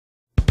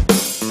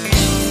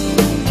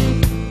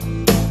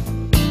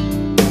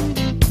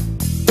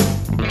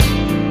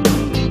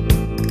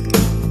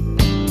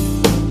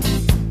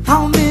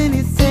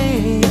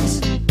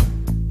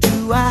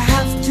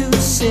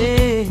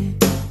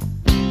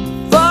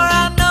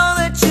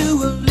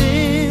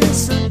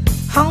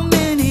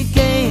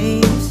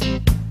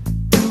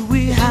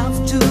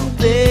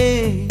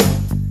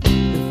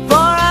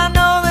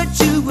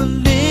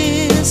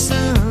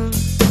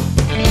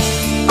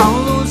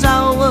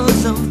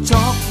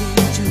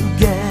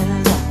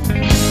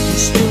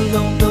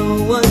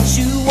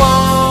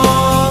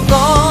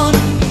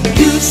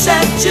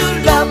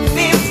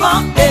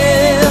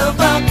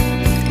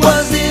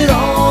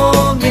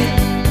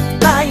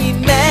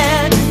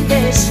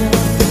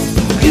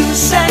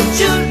said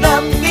you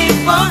loved me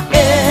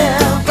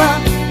forever.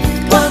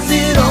 Was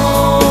it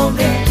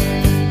only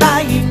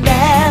my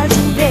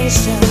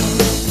imagination?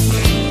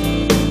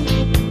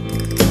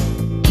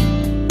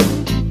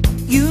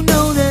 You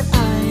know that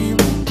I'm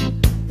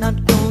not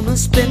gonna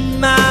spend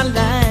my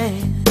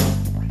life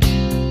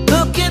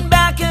looking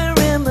back and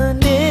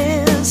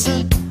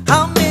reminiscing.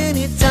 How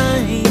many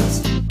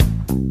times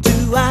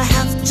do I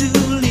have to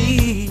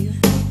leave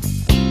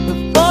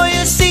before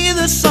you see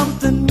there's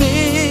something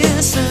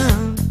missing?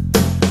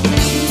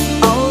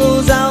 All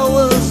those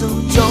hours of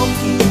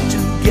talking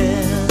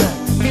together,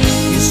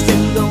 you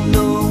still don't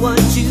know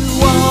what you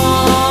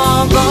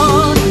want.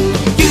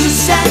 You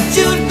said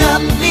you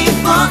loved me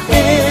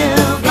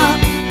forever.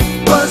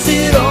 Was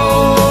it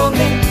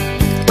only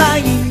my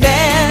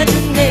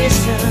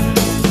imagination?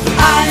 I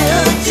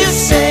heard you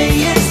say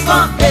it's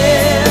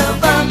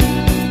forever.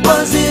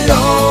 Was it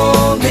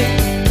only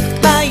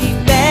my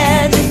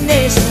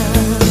imagination?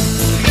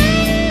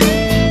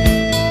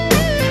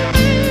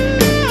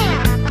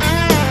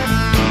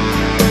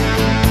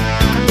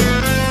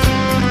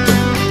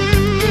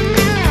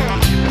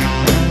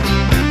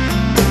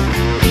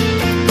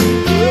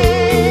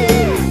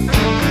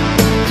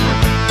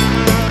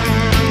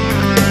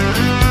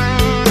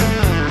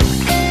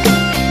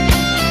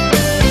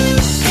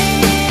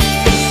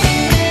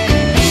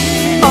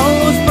 All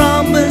those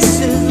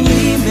promises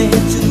we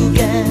made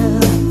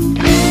together,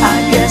 I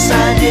guess I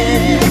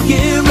didn't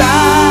get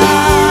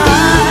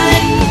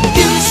right.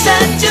 You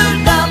said you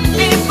loved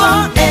me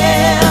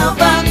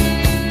forever.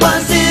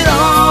 Was it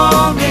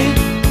only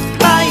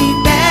my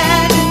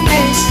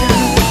imagination?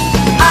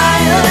 I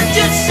heard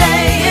you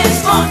say it's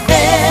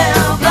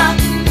forever.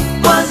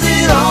 Was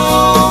it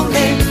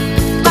only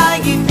my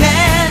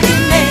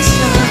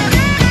imagination?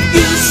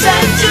 You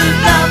said you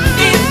loved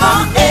me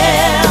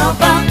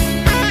forever.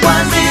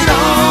 Was it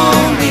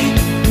only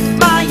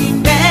my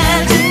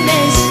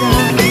imagination?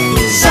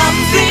 Some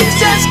dreams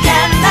just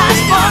can't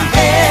last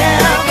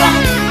forever.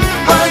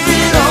 Was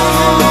it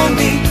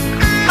only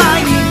my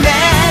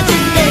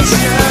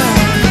imagination?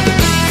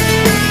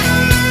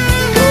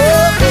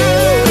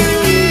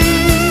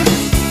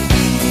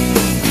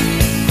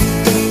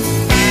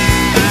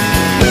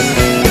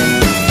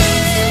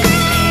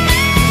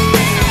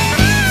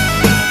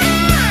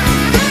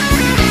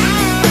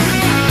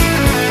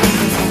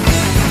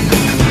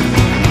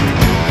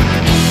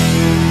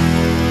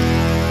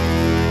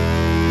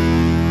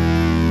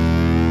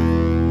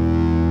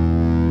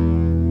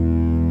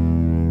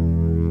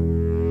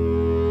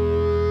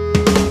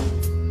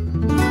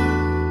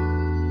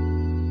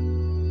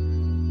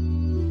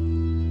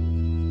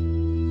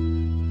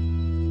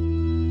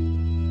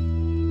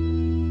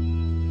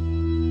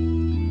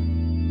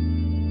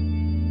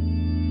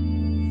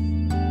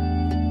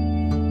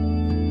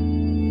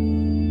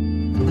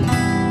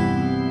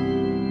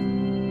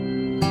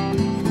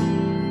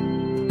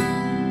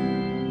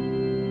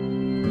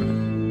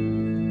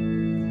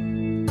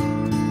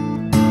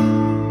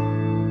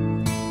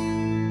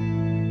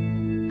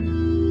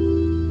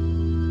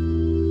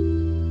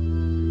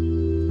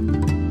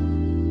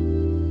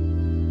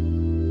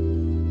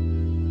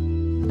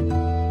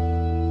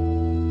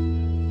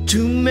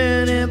 Too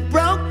many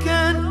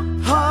broken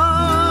hearts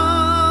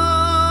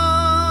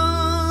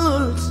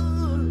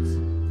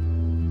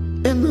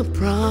in the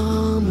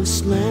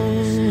promised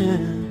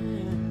land.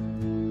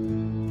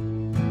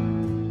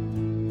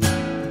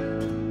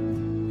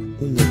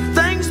 When the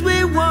things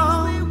we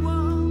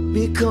want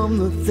become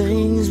the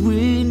things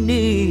we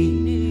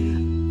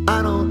need,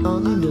 I don't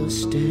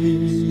understand.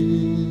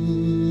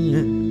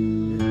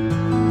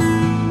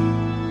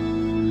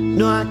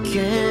 No, I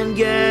can't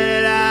get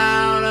it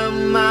out of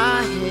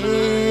my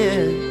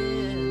head.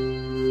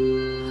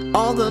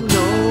 All the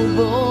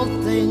noble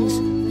things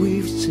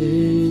we've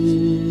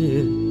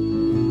said,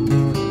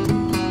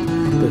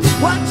 but it's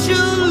what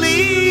you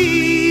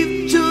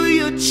leave to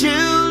your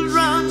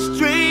children's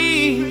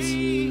dreams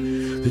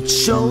that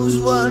shows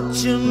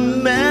what you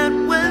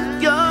meant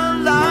with your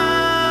lives.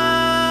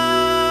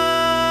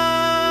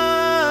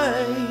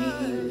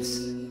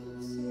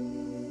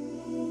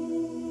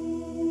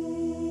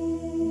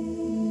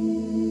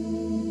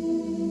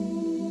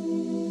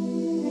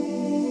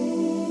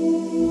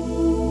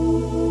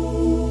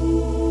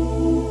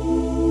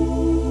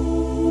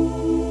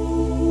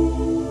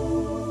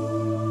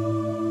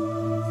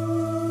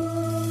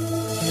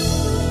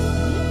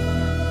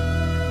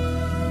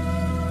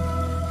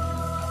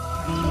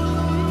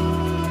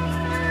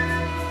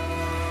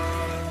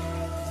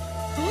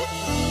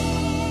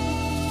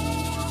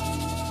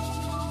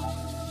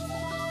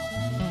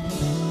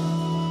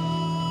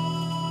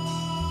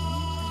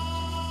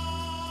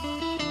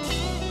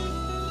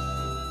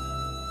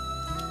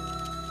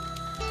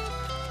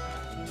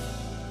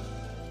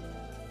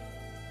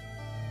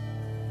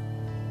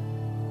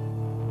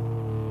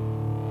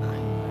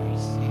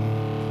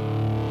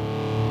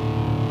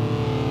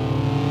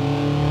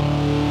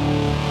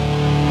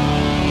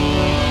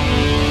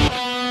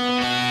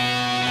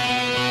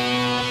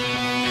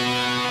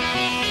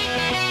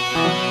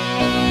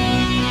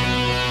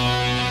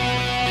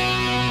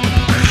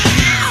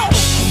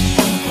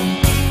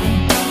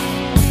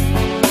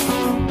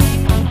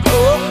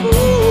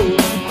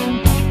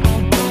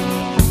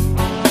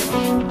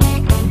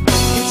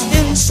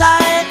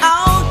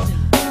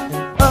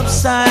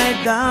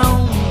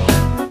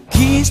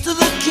 keys to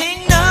the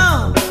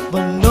kingdom,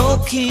 but no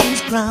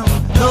king's crown,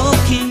 no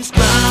king's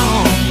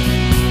crown.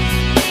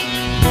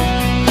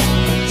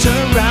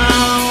 Turn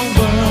around,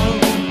 world.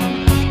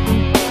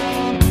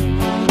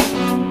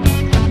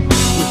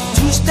 With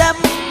two-step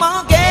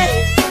monkey,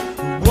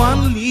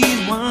 one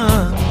leads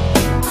one.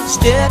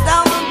 Stare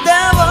down the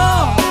devil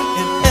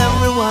and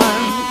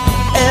everyone,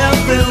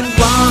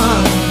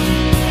 everyone.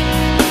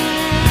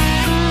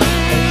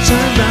 And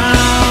turn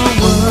around,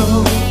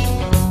 world.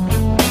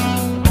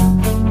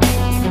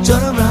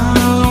 Turn around.